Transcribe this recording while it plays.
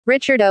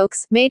Richard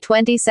Oakes, May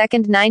 22,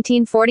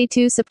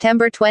 1942 –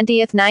 September 20,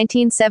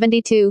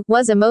 1972,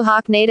 was a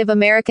Mohawk Native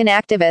American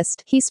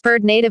activist. He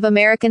spurred Native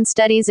American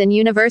studies in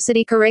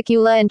university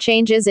curricula and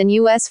changes in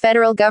U.S.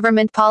 federal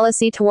government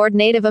policy toward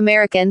Native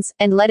Americans,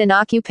 and led an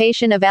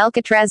occupation of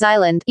Alcatraz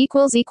Island.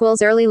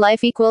 Early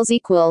life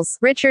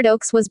 = Richard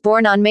Oakes was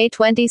born on May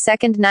 22,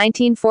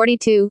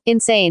 1942, in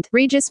St.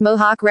 Regis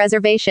Mohawk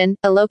Reservation,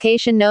 a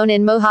location known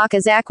in Mohawk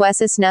as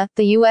Akwesasne,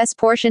 the U.S.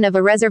 portion of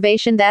a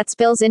reservation that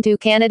spills into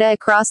Canada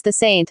across the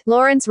St.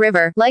 Lawrence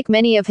River. Like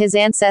many of his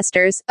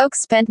ancestors, Oakes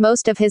spent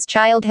most of his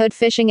childhood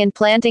fishing and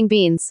planting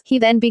beans. He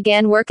then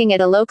began working at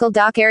a local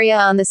dock area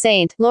on the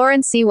St.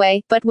 Lawrence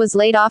Seaway, but was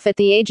laid off at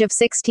the age of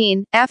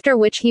 16, after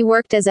which he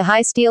worked as a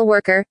high steel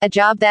worker, a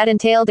job that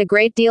entailed a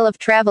great deal of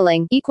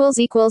traveling.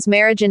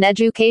 Marriage and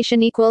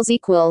education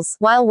 =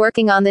 While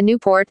working on the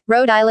Newport,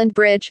 Rhode Island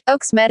Bridge,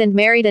 Oakes met and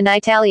married an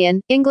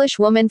Italian-English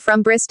woman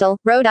from Bristol,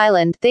 Rhode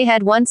Island. They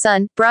had one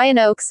son, Brian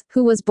Oakes,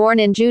 who was born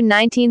in June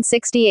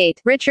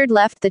 1968. Richard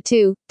left the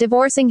two,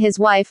 divorcing his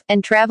wife,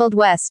 and traveled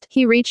west.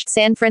 He reached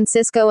San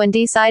Francisco and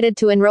decided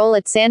to enroll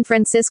at San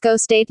Francisco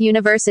State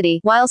University.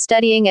 While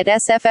studying at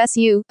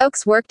SFSU,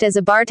 Oakes worked as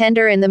a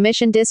bartender in the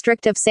Mission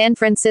District of San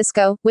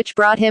Francisco, which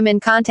brought him in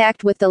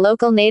contact with the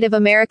local Native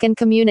American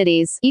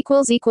communities.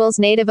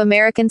 Native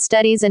American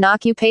Studies and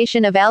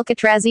Occupation of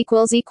Alcatraz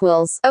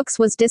 == Oakes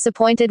was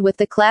disappointed with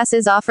the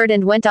classes offered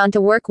and went on to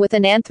work with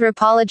an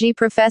anthropology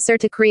professor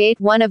to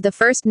create one of the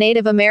first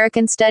Native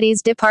American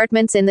studies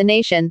departments in the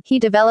nation. He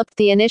developed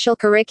the initial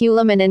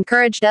curriculum and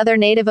encouraged other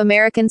Native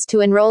Americans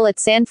to enroll at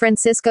San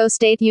Francisco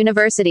State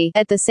University.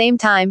 At the same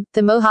time,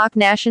 the Mohawk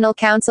National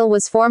Council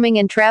was forming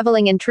and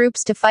traveling in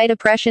troops to fight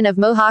oppression of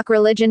Mohawk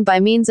religion by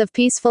means of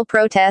peaceful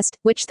protest,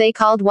 which they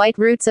called White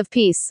Roots of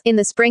Peace. In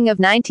the spring of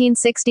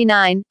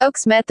 1969,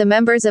 Oakes met the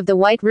members of the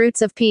White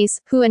Roots of Peace,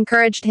 who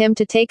encouraged him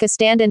to take a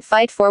stand and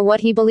fight for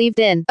what he believed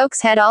in.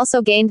 Oakes had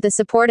also gained the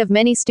support of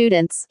many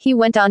students. He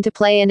went on to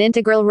play an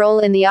integral role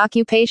in the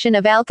occupation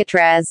of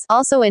Alcatraz.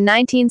 Also in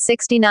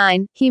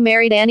 1969, he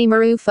married Annie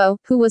Marufo,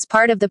 who was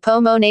part of the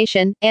Pomo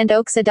Nation, and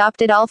Oakes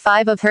adopted all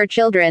 5 of her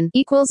children.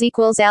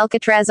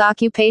 Alcatraz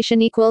occupation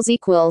 == In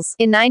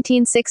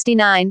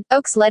 1969,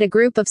 Oakes led a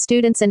group of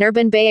students and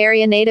urban Bay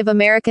Area Native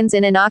Americans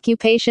in an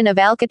occupation of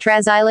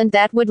Alcatraz Island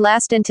that would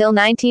last until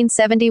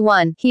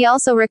 1971. He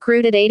also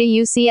recruited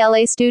 80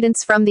 UCLA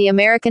students from the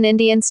American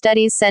Indian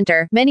Studies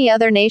Center. Many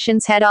other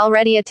nations had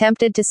already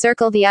attempted to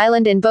circle the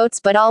island in boats,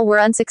 but all were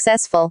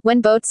unsuccessful.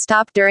 When boats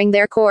stopped during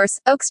their course,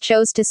 Oakes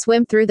chose to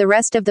swim through the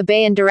rest of the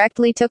bay and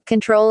directly took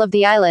control of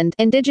the island.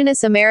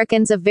 Indigenous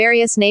Americans of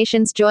various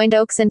nations joined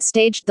Oakes and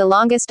staged the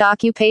longest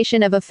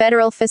occupation of a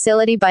federal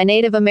facility by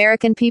Native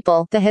American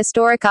people. The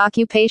historic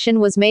occupation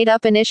was made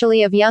up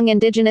initially of young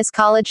indigenous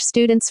college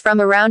students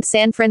from around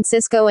San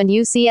Francisco and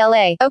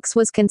UCLA. Oakes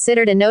was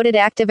considered a noted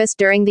activist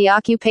during the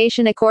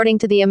occupation according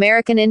to the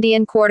American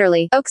Indian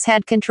Quarterly. Oakes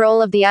had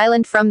control of the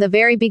island from the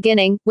very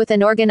beginning, with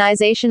an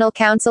organizational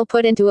council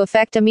put into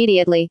effect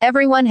immediately.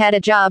 Everyone had a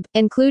job,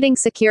 including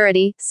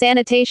security,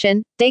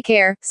 sanitation,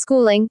 daycare,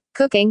 schooling,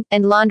 cooking,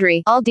 and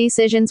laundry. All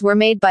decisions were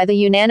made by the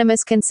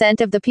unanimous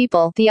consent of the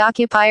people. The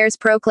occupiers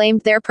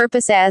proclaimed their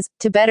purpose as,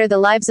 to better the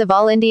lives of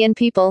all Indian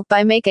people,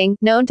 by making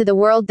known to the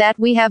world that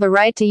we have a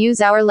right to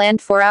use our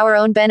land for our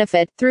own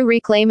benefit, through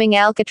reclaiming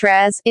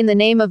Alcatraz, in the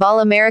name of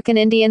all American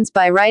Indians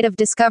by right of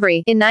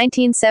discovery. In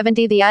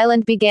 1970 the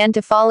island began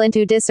to fall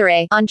into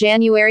disarray. On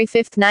January 5,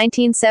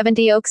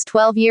 1970 Oakes'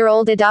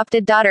 12-year-old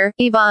adopted daughter,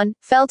 Yvonne,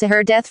 fell to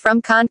her death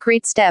from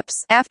concrete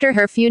steps. After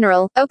her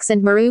funeral, Oakes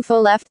and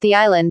Marufo left the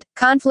island.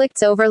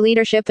 Conflicts over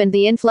leadership and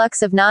the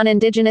influx of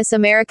non-Indigenous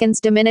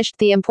Americans diminished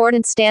the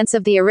important stance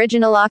of the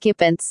original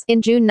occupants.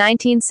 In June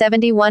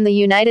 1971 the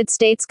United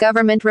States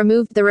government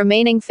removed the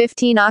remaining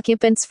 15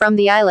 occupants from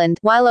the island.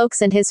 While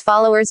Oakes and his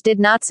followers did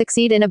not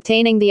succeed in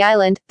obtaining the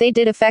island, they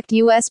did affect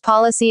U.S.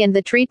 policy and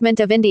the treatment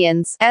of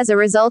Indians. As a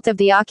result of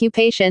the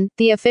occupation,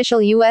 the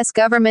official U.S.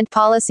 government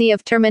policy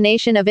of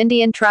termination of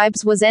Indian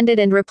tribes was ended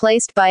and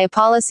replaced by a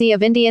policy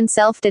of Indian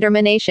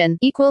self-determination.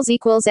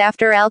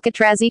 After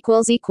Alcatraz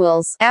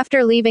 ==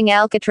 After leaving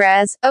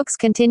Alcatraz, Oakes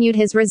continued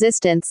his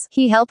resistance.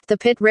 He helped the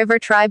Pitt River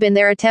tribe in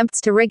their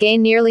attempts to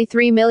regain nearly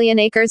 3 million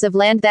acres of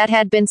land that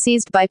had been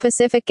seized by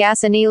Pacific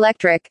Gas and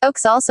Electric.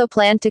 Oakes also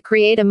planned to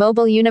create a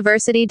mobile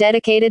university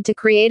dedicated to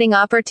creating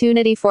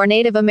opportunity for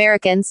Native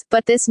Americans,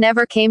 but this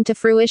never came to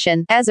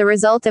fruition. As a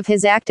result of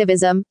his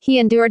activism, he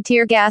endured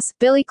tear gas,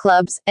 billy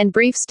clubs, and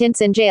brief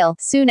stints in jail.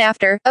 Soon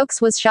after,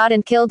 Oakes was shot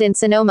and killed in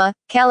Sonoma,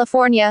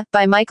 California,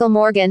 by Michael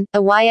Morgan,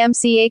 a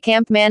YMCA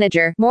camp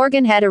manager.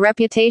 Morgan had a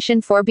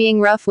reputation for being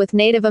rough rough with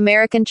Native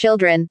American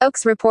children.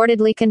 Oakes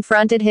reportedly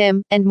confronted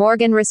him, and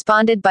Morgan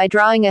responded by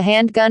drawing a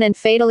handgun and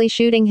fatally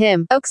shooting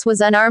him. Oakes was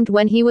unarmed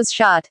when he was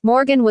shot.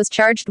 Morgan was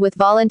charged with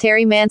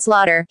voluntary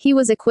manslaughter. He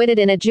was acquitted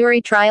in a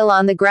jury trial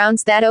on the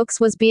grounds that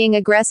Oakes was being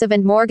aggressive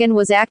and Morgan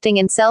was acting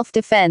in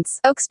self-defense.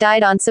 Oakes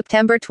died on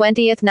September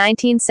 20,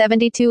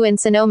 1972 in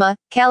Sonoma,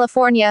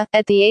 California,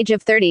 at the age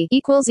of 30.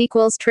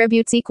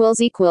 Tributes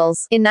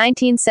In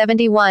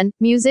 1971,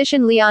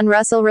 musician Leon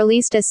Russell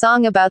released a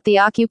song about the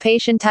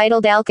occupation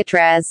titled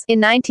Alcatraz. In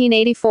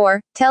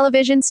 1984,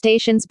 television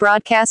stations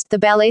broadcast the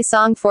ballet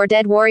song For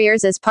Dead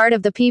Warriors as part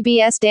of the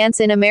PBS Dance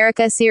in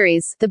America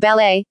series. The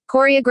ballet,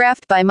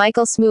 choreographed by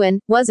Michael Smuin,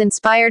 was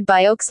inspired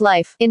by Oakes'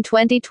 life. In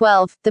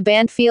 2012, the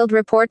band Field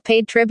Report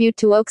paid tribute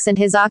to Oakes and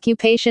his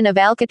occupation of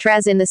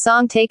Alcatraz in the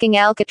song Taking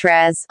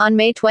Alcatraz. On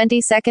May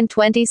 22,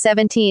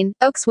 2017,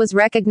 Oakes was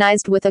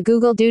recognized with a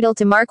Google Doodle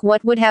to mark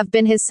what would have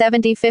been his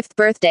 75th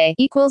birthday.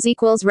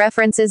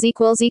 References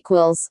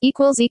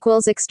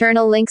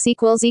External links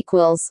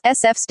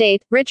SF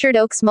State, Richard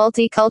Oakes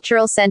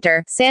Multicultural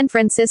Center, San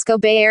Francisco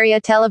Bay Area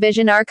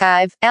Television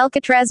Archive,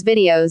 Alcatraz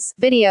Videos,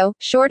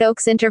 Short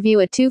Oakes interview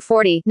at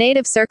 2:40,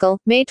 Native Circle,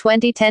 May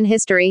 2010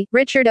 History,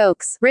 Richard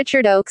Oakes,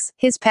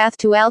 His Path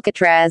to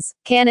Alcatraz,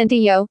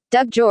 Canantillo,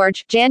 Doug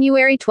George,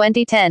 January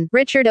 2010,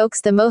 Richard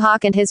Oakes the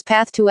Mohawk and His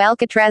Path to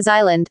Alcatraz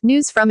Island,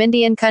 News from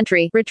Indian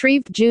Country,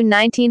 retrieved June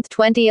 19,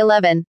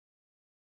 2011.